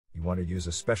Want to use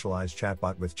a specialized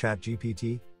chatbot with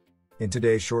ChatGPT? In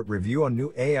today's short review on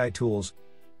new AI tools,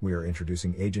 we are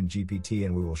introducing AgentGPT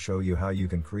and we will show you how you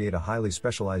can create a highly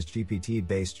specialized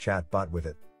GPT-based chatbot with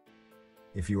it.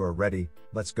 If you are ready,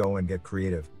 let's go and get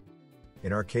creative.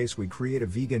 In our case, we create a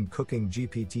vegan cooking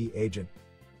GPT agent.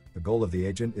 The goal of the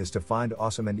agent is to find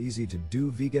awesome and easy to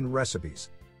do vegan recipes.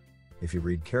 If you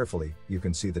read carefully, you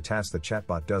can see the task the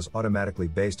chatbot does automatically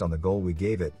based on the goal we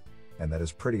gave it, and that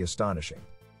is pretty astonishing.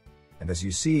 And as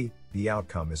you see, the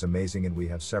outcome is amazing and we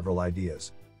have several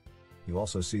ideas. You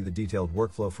also see the detailed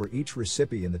workflow for each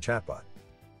recipe in the chatbot.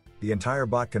 The entire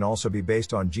bot can also be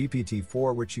based on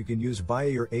GPT-4, which you can use via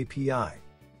your API.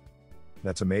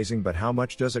 That's amazing, but how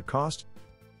much does it cost?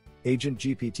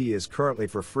 AgentGPT is currently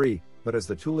for free, but as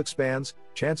the tool expands,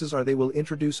 chances are they will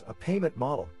introduce a payment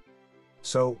model.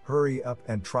 So, hurry up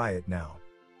and try it now.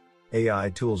 AI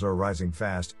tools are rising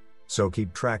fast, so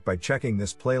keep track by checking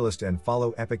this playlist and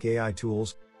follow Epic AI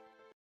Tools,